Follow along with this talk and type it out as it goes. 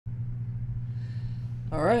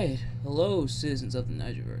Alright, hello citizens of the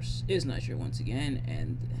Nigelverse. It's Nigel once again,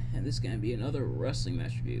 and this is going to be another wrestling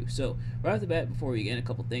match review. So, right off the bat, before we begin, a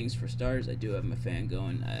couple things. For starters, I do have my fan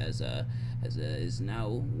going as is now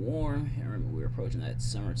warm. I remember we were approaching that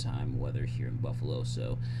summertime weather here in Buffalo,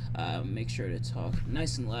 so make sure to talk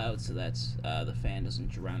nice and loud so that the fan doesn't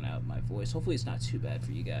drown out my voice. Hopefully it's not too bad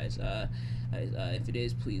for you guys. If it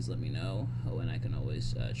is, please let me know, and I can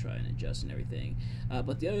always try and adjust and everything.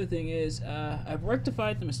 But the other thing is, I've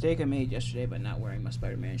rectified the mistake I made yesterday by not wearing my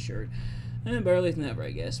Spider-Man shirt. And better late than never, I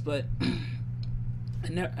guess. But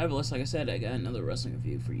nevertheless, like I said, I got another wrestling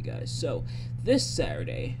review for you guys. So, this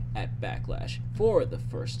Saturday at Backlash, for the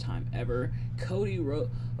first time ever, Cody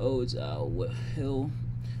Rhodes he'll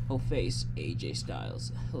face AJ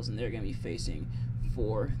Styles. And they're going to be facing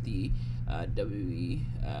for the WWE,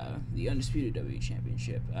 the Undisputed WWE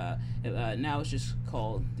Championship. Now it's just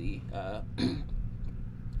called the...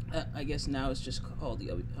 I guess now it's just called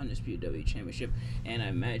the Undisputed WWE Championship, and I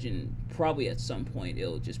imagine probably at some point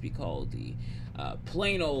it'll just be called the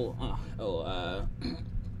plain old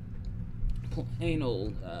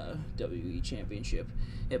WWE Championship.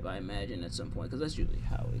 If I imagine at some point, because that's usually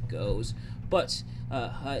how it goes. But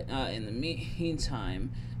in the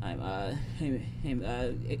meantime,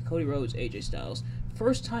 Cody Rhodes, AJ Styles.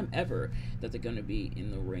 First time ever that they're going to be in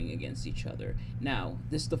the ring against each other. Now,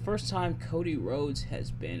 this is the first time Cody Rhodes has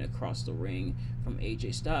been across the ring from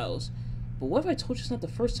AJ Styles. But what if I told you it's not the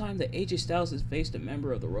first time that AJ Styles has faced a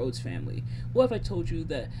member of the Rhodes family? What if I told you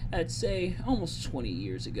that, I'd say, almost 20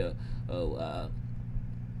 years ago, or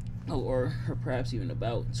perhaps even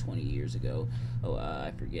about 20 years ago.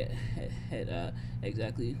 I forget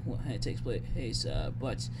exactly what takes place.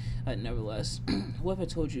 But nevertheless, what if I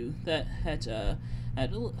told you that at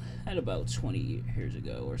about 20 years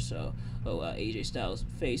ago or so, AJ Styles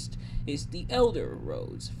faced the Elder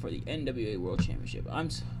Rhodes for the NWA World Championship. I'm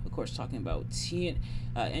of course talking about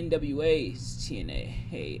NWA's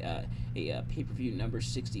TNA, a pay-per-view number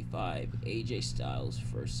 65, AJ Styles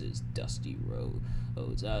versus Dusty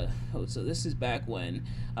Rhodes. So this is back when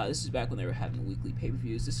they were having weekly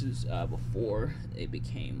pay-per-views. This is before it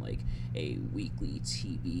became like a weekly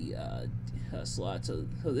TV slot. So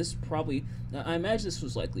this probably, I imagine this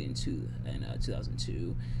was likely in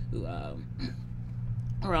 2002.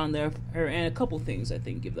 Around there, and a couple things I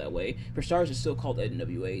think give that way. For starters, it's still called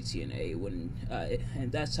NWA-TNA,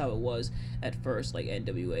 and that's how it was at first. Like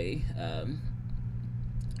NWA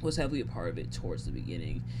was heavily a part of it towards the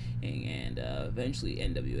beginning, and eventually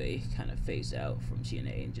NWA kind of phased out from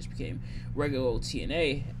TNA and just became regular old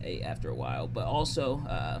TNA after a while. But also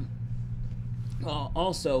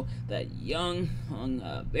that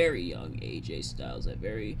very young AJ Styles, that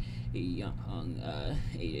very young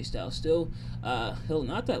AJ Styles, still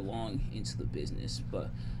not that long into the business,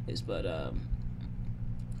 but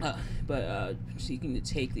seeking to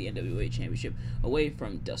take the NWA Championship away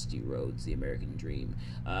from Dusty Rhodes, the American Dream.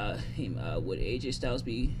 Would AJ Styles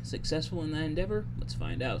be successful in that endeavor? Let's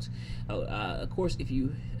find out. Of course, if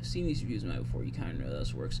you've seen these reviews before, you kind of know how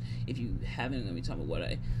this works. If you haven't, I'm going to be talking about what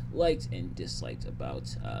I liked and disliked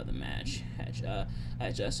about the match.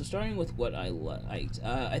 So starting with what I liked,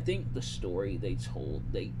 I think the story they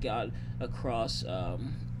got across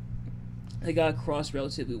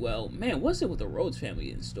relatively well. Man, what's it with the Rhodes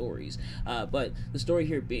family in stories? But the story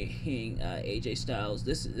here being AJ Styles.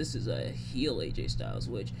 This is a heel AJ Styles,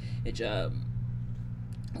 which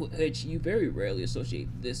you very rarely associate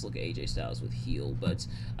this look at AJ Styles with heel, but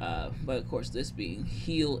of course this being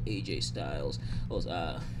heel AJ Styles was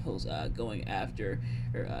going after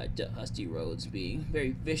Dusty Rhodes, being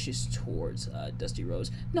very vicious towards Dusty Rhodes,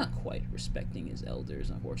 not quite respecting his elders,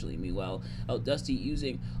 unfortunately. Meanwhile, Dusty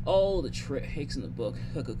using all the tricks in the book,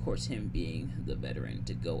 of course him being the veteran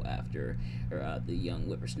to go after the young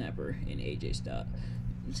whippersnapper in AJ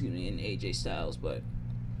Styles, but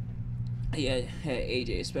yeah,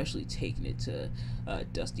 AJ especially taking it to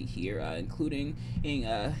Dusty here, including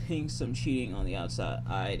some cheating on the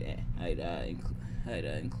outside,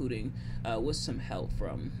 including with some help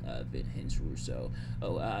from Vince Russo.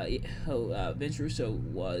 Vince Russo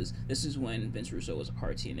this is when Vince Russo was a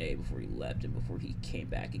part of TNA before he left and before he came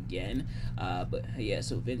back again. But yeah,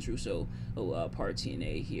 so Vince Russo, part of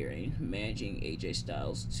TNA here, and managing AJ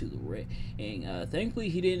Styles to the ring. And thankfully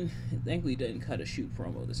he didn't cut a shoot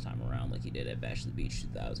promo this time around like he did at Bash of the Beach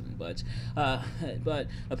 2000. But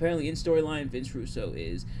apparently in storyline, Vince Russo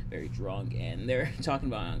is very drunk, and they're talking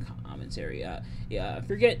about on commentary. yeah, I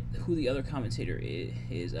forget who the other commentator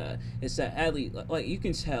is. It's sadly, like you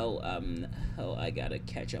can tell, how I gotta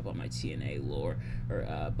catch up on my TNA lore,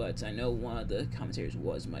 but I know one of the commentators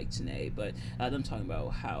was Mike Tenay, but them talking about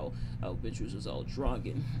how Vince Russo was all drunk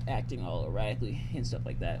and acting all erratically and stuff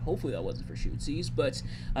like that. Hopefully that wasn't for shootsies, but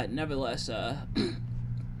nevertheless, so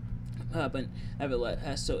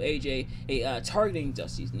AJ targeting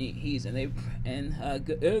Dusty's knees, and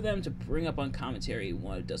go to them to bring up on commentary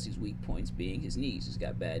one of Dusty's weak points being his knees. He's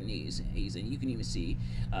got bad knees, and you can even see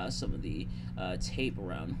some of the tape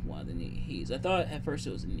around one of the knees. I thought at first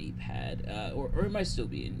it was a knee pad, or it might still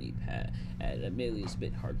be a knee pad. Admittedly, it's a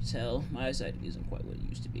bit hard to tell. My eyesight isn't quite what it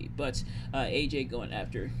used to be, but AJ going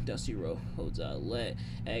after Dusty Rhodes'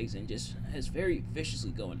 legs and just is very viciously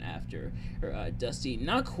going after Dusty.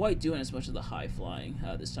 Not quite doing as much of the high flying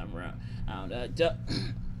this time around.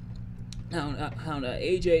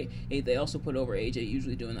 AJ, they also put over AJ,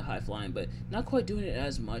 usually doing the high flying, but not quite doing it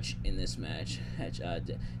as much in this match.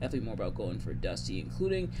 Definitely more about going for Dusty,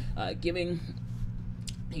 including giving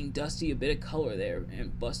Dusty a bit of color there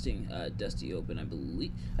and busting Dusty open. I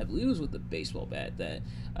believe it was with the baseball bat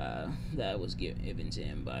that was given to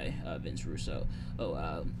him by Vince Russo.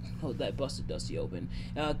 That busted Dusty open.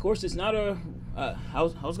 Of course, it's not a. I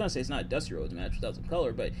was gonna say it's not a Dusty Rhodes match without some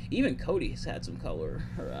color, but even Cody's had some color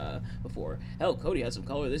before. Hell, Cody had some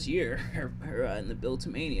color this year in the Build to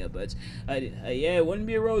Mania, but yeah, it wouldn't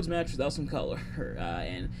be a Rhodes match without some color.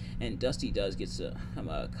 And Dusty does get some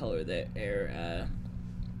color there.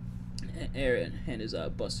 Aaron and is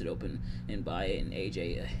busted open and by it, and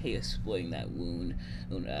AJ exploiting that wound.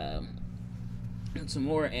 And some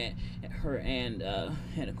more, and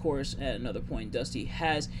of course at another point Dusty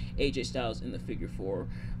has AJ Styles in the figure four,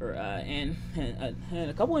 and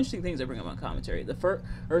a couple interesting things I bring up on commentary. The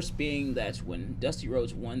first being that when Dusty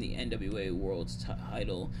Rhodes won the NWA World's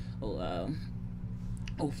title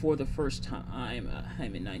for the first time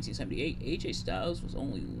in 1978, AJ Styles was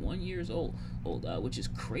only 1 year old, which is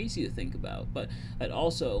crazy to think about. But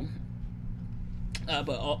also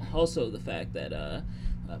the fact that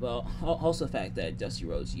also the fact that Dusty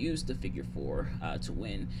Rhodes used the figure four to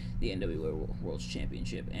win the NWA World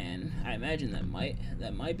Championship, and I imagine that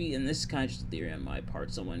might be, and this is kind of just a theory on my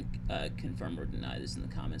part. Someone confirm or deny this in the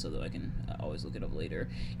comments, although I can always look it up later.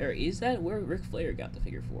 Or is that where Ric Flair got the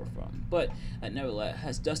figure four from? But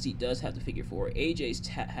nevertheless, Dusty does have the figure four. AJ's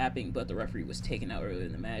tapping, but the referee was taken out earlier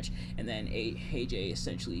in the match, and then AJ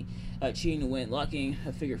essentially cheating to win, locking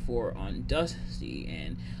a figure four on Dusty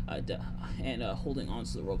and holding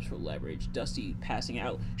onto the ropes for leverage. Dusty passing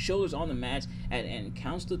out, shoulders on the mat, and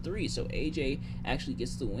counts to 3. So AJ actually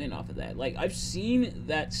gets the win off of that. Like, I've seen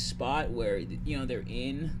that spot where they're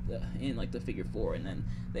in like the figure four, and then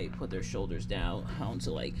they put their shoulders down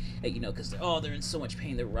onto because they're in so much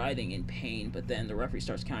pain, they're writhing in pain, but then the referee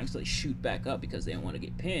starts counting, so they shoot back up because they don't want to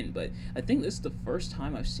get pinned. But I think this is the first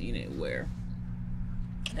time I've seen it where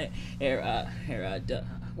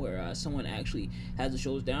someone actually has the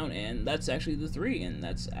shoulders down, and that's actually the 3, and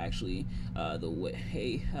that's actually the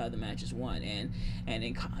way the match is won. And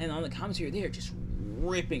on the commentary, they're just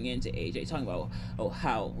ripping into AJ, talking about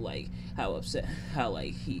how upset, how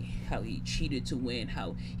he cheated to win,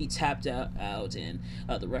 how he tapped out, and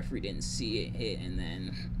the referee didn't see it,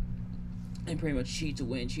 and pretty much cheated to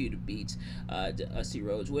win, cheated to beat Dusty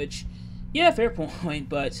Rhodes, which, yeah, fair point,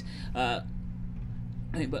 but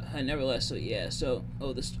nevertheless,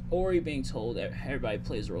 the story being told, everybody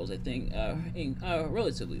plays the roles, I think,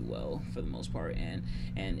 relatively well for the most part, and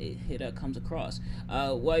it comes across.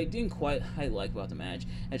 What I didn't quite like about the match,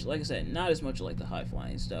 actually, like I said, not as much like the high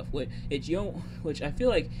flying stuff, which I feel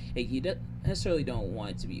like you necessarily don't want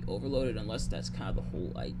it to be overloaded unless that's kind of the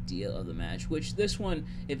whole idea of the match, which this one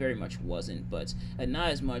it very much wasn't, but not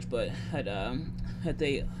as much. But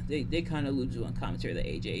they kind of alluded to on commentary that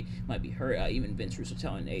AJ might be hurt. Even Vince Russo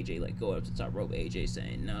telling AJ go up to the top rope. AJ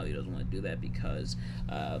saying no, he doesn't want to do that because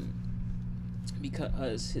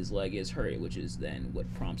his leg is hurt, which is then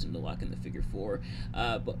what prompts him to lock in the figure four.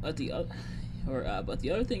 But the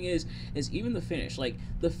other thing is even the finish. Like,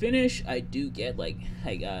 the finish, I do get,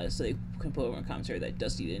 so they can put over on commentary that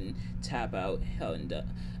Dusty didn't tap out, how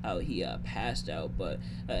he passed out, but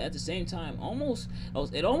at the same time, it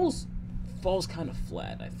almost falls kind of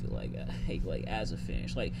flat. I feel like as a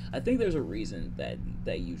finish. Like, I think there's a reason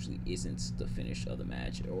that usually isn't the finish of the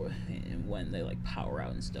match, and when they power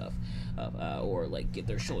out and stuff, or get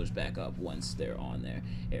their shoulders back up once they're on there.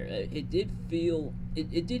 It did feel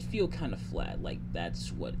kind of flat. Like,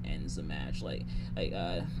 that's what ends the match. Like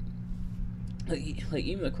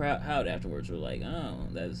even the crowd afterwards were like, oh,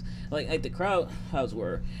 that's like the crowd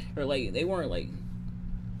were, or they weren't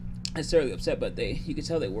necessarily upset, but you could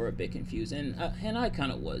tell they were a bit confused, and I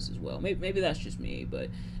kind of was as well. Maybe that's just me, but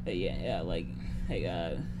yeah, like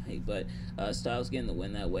but Styles getting the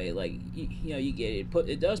win that way, like you know, you get it.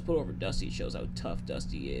 It does put over Dusty. It shows how tough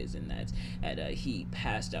Dusty is, and he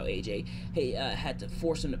passed out AJ. Had to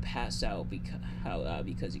force him to pass out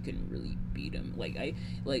because he couldn't really beat him.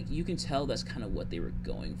 Like you can tell that's kind of what they were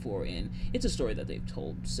going for, and it's a story that they've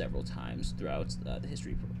told several times throughout the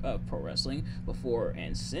history of pro wrestling before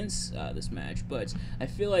and since this match. But I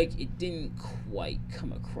feel like it didn't quite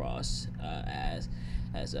come across as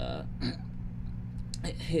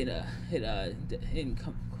didn't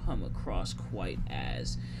come across quite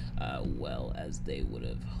as well as they would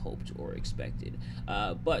have hoped or expected.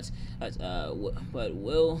 But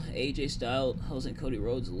will AJ Styles and Cody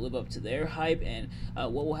Rhodes live up to their hype? And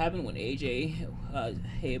what will happen when AJ,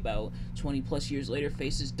 about 20 plus years later,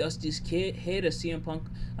 faces Dusty's kid, as CM Punk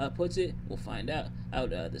puts it? We'll find out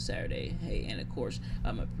this Saturday. And of course,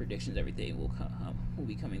 my predictions, everything will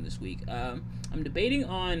be coming this week. I'm debating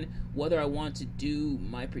on whether I want to do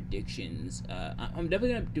my predictions. I'm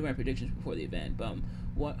definitely gonna do my predictions before the event,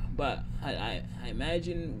 but I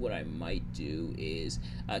imagine what I might do is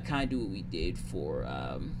kind of do what we did for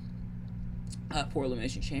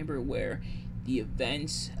Elimination Chamber, where the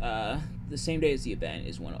event, the same day as the event,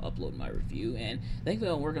 is when I'll upload my review, and thankfully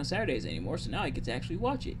I don't work on Saturdays anymore, so now I get to actually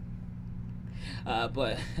watch it.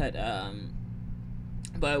 But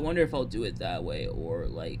I wonder if I'll do it that way, or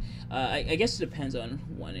like I guess it depends on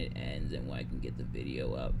when it ends and when I can get the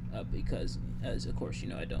video up, because as of course you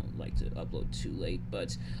know I don't like to upload too late,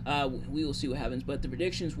 but we will see what happens. But the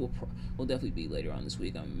predictions will definitely be later on this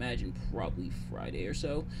week. I imagine probably Friday or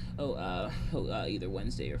so. Either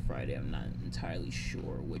Wednesday or Friday. I'm not entirely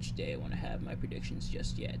sure which day I want to have my predictions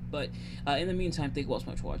just yet. But in the meantime, thank you all so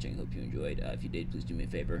much for watching. Hope you enjoyed. If you did, please do me a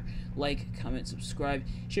favor: like, comment, subscribe,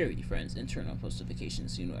 share with your friends, and turn on post notifications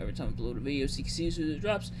so you know every time I upload a video so you can see as soon as it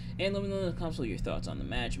drops. And let me know in the comments your thoughts on the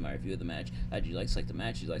match, my review of the match. Do you like the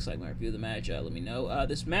match? Do you like my review of the match? Let me know.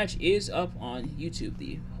 This match is up on YouTube,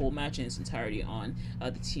 the whole match in its entirety on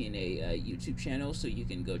the TNA YouTube channel, so you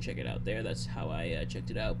can go check it out there. That's how I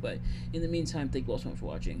checked it out. But in the meantime, thank you all so much for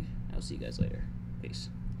watching. I'll see you guys later. Peace.